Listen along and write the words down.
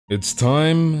It's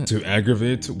time to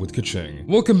aggravate with Keqing.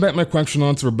 Welcome back, my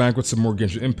Quactionauts. We're back with some more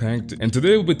Genshin Impact, and today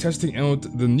we'll be testing out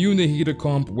the new Nahida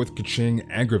comp with Keqing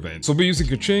Aggravate. So we'll be using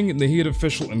Keqing, Nahida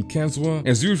Official, and Kazuha.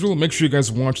 As usual, make sure you guys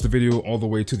watch the video all the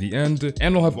way to the end,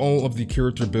 and I'll have all of the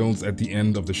character builds at the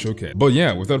end of the showcase. But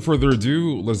yeah, without further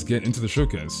ado, let's get into the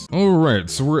showcase. Alright,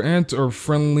 so we're at our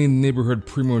friendly neighborhood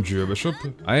Primo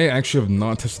Geobishop. I actually have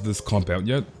not tested this comp out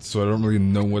yet, so I don't really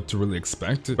know what to really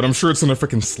expect, but I'm sure it's gonna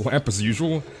freaking slap as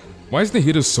usual. Why is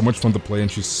Nahida so much fun to play and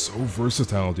she's so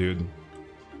versatile, dude?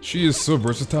 She is so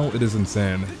versatile, it is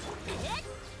insane.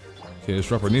 Okay, let's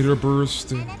drop our Nahida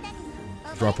burst.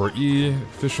 Drop our E,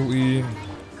 official E.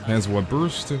 Hands one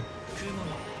burst.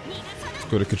 Let's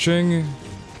go to Keqing.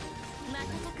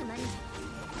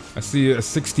 I see a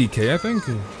 60k, I think.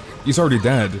 He's already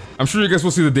dead. I'm sure you guys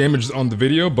will see the damage on the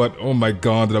video, but oh my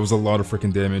god, that was a lot of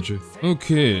freaking damage.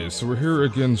 Okay, so we're here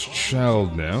against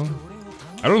Child now.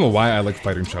 I don't know why I like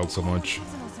fighting Child so much.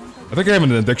 I think I have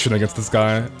an addiction against this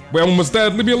guy. Wait, I'm almost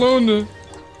dead, leave me alone!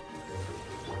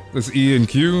 This E and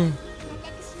Q.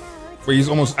 Wait, he's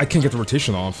almost... I can't get the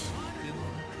rotation off.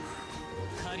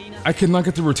 I cannot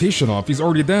get the rotation off, he's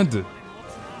already dead.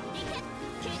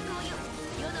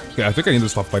 Okay, I think I need to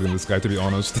stop fighting this guy, to be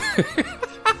honest.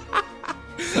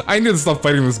 I need to stop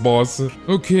fighting this boss.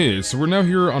 Okay, so we're now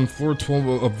here on floor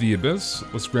 12 of the Abyss.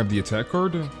 Let's grab the attack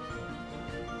card.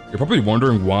 You're probably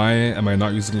wondering why am I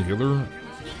not using a healer?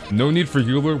 No need for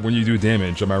healer when you do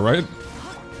damage, am I right?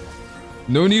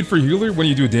 No need for healer when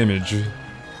you do damage.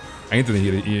 I need the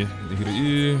Nahida E. Nahida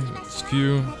E, it's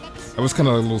Q. I was kind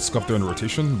of a little scuffed there in the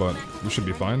rotation, but we should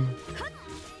be fine.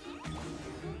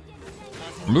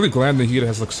 I'm really glad Nahida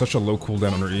has like such a low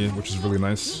cooldown on her E, which is really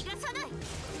nice.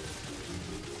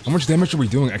 How much damage are we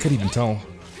doing? I can't even tell.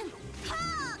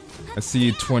 I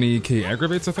see 20k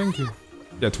aggravates, I think.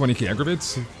 Yeah, 20k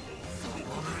aggravates.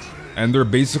 And they're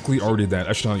basically already dead.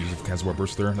 I should not use the Kazuha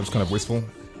burst there. That was kind of wasteful.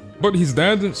 But he's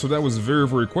dead, so that was very,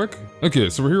 very quick. Okay,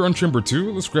 so we're here on Chamber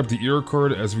 2. Let's grab the ER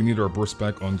card as we need our burst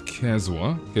back on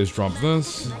Kazuha. Okay, let's drop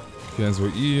this.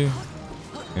 Kazuha E.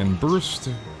 And burst.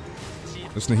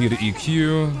 Let's Nahida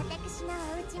EQ.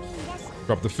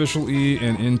 Drop the official E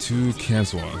and into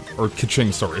Kazuha. Or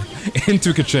Keqing, sorry.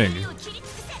 Into Keqing.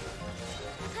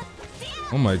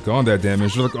 Oh my god, that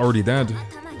damage. They're like already dead.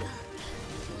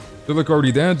 They're like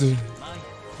already dead.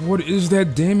 What is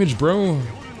that damage, bro?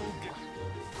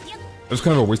 That's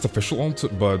kind of a waste official ult,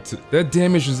 but that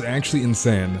damage is actually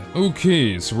insane.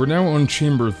 Okay, so we're now on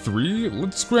Chamber 3.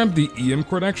 Let's grab the EM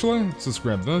card, actually. So let's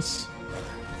grab this.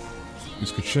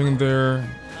 Use Keqing there.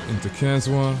 Into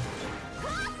Kazuha.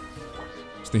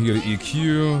 Then he got an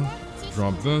EQ.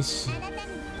 Drop this.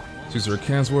 Let's use our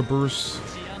Kazuha burst.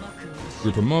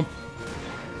 Group him up.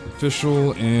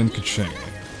 Official and Keqing.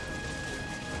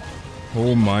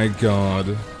 Oh my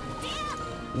god.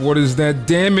 What is that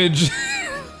damage?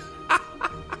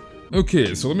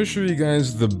 Okay, so let me show you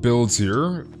guys the builds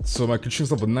here. So my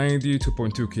Keqing's level 90,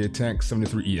 2.2k attack,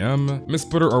 73 EM. Miss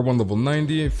Butter R1 level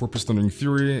 90, 4 Stunning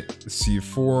Fury,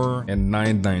 C4, and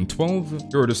 9912.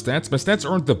 Here are the stats. My stats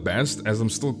aren't the best, as I'm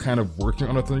still kind of working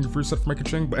on a Stunning Fury set for my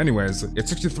Keqing. But anyways, it's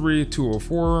 63,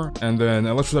 204, and then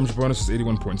electro damage bonus is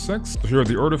 81.6. So here are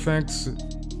the artifacts.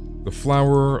 The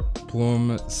Flower,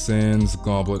 Plume, Sands,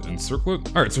 Goblet, and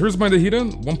Circlet. Alright, so here's my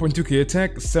Nahida. 1.2k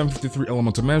attack, 753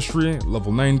 Elemental Mastery,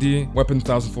 level 90. Weapon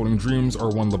 1000 Floating Dreams,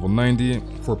 R1 level 90.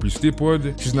 4-piece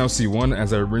Deepwood. She's now C1,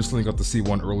 as I recently got the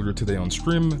C1 earlier today on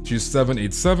stream. She's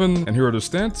 787, and here are the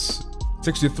stats.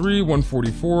 63,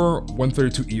 144,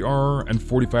 132 ER, and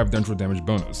 45 Dendro damage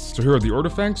bonus. So here are the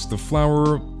artifacts. The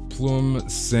Flower, Plume,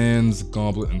 Sands,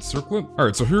 Goblet, and Circlet.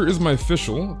 Alright, so here is my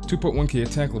official. 2.1k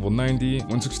attack, level 90,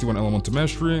 161 Elemental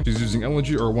Mastery. She's using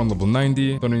Elegy, R1 level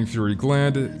 90, Thundering Fury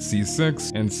Glad,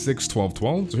 C6, and 6, 12,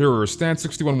 12. So here are her stats,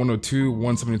 61, 102,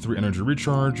 173 Energy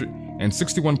Recharge, and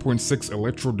 61.6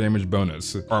 Electro damage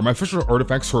bonus. Alright, my official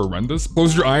artifacts are horrendous.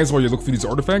 Close your eyes while you look for these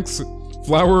artifacts.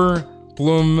 Flower,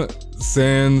 Plume,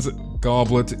 Sands,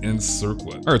 Goblet, and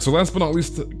Circlet. Alright, so last but not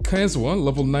least, Kazuha,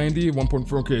 level 90,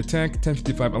 1.4k attack,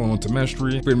 1055 Elemental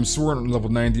Mastery, Freedom Sword, level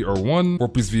 90 R1,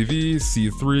 4-piece VV,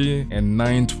 C3, and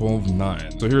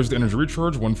 912-9. So here's the Energy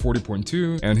Recharge,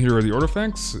 140.2, and here are the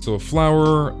artifacts. So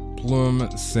Flower, Plume,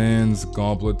 Sands,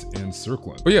 Goblet, and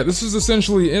Circlet. But yeah, this is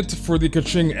essentially it for the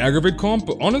Keqing Aggravate comp.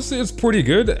 Honestly, it's pretty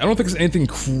good. I don't think it's anything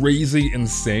crazy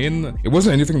insane. It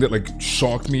wasn't anything that like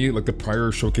shocked me like the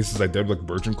prior showcases I did like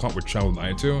Virgin comp with Child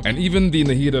and Ito. And even even the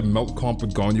Nahida melt comp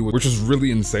with Ganyu, which is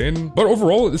really insane. But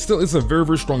overall, it still is a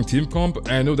very strong team comp,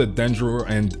 and I know that Dendro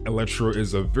and Electro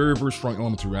is a very strong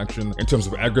elemental reaction in terms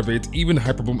of Aggravate. Even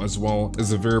Hyper Boom as well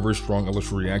is a very strong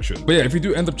Electro reaction. But yeah, if you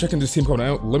do end up checking this team comp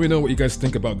out, let me know what you guys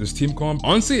think about this team comp.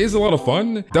 Honestly, it is a lot of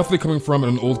fun. Definitely coming from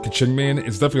an old Keqing main,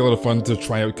 it's definitely a lot of fun to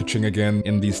try out Keqing again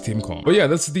in these team comp. But yeah,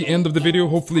 that's the end of the video.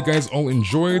 Hopefully you guys all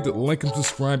enjoyed. Like and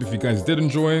subscribe if you guys did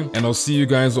enjoy, and I'll see you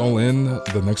guys all in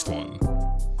the next one.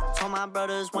 Told my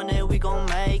brothers one day we gon'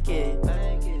 make it.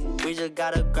 We just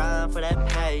gotta grind for that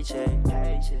paycheck.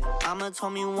 Mama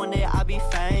told me one day I'll be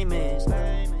famous.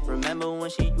 Remember when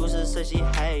she used to say she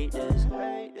hate this?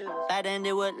 Back then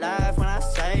they would laugh when I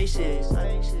say shit.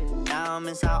 Now I'm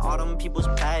inside all them people's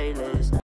playlists.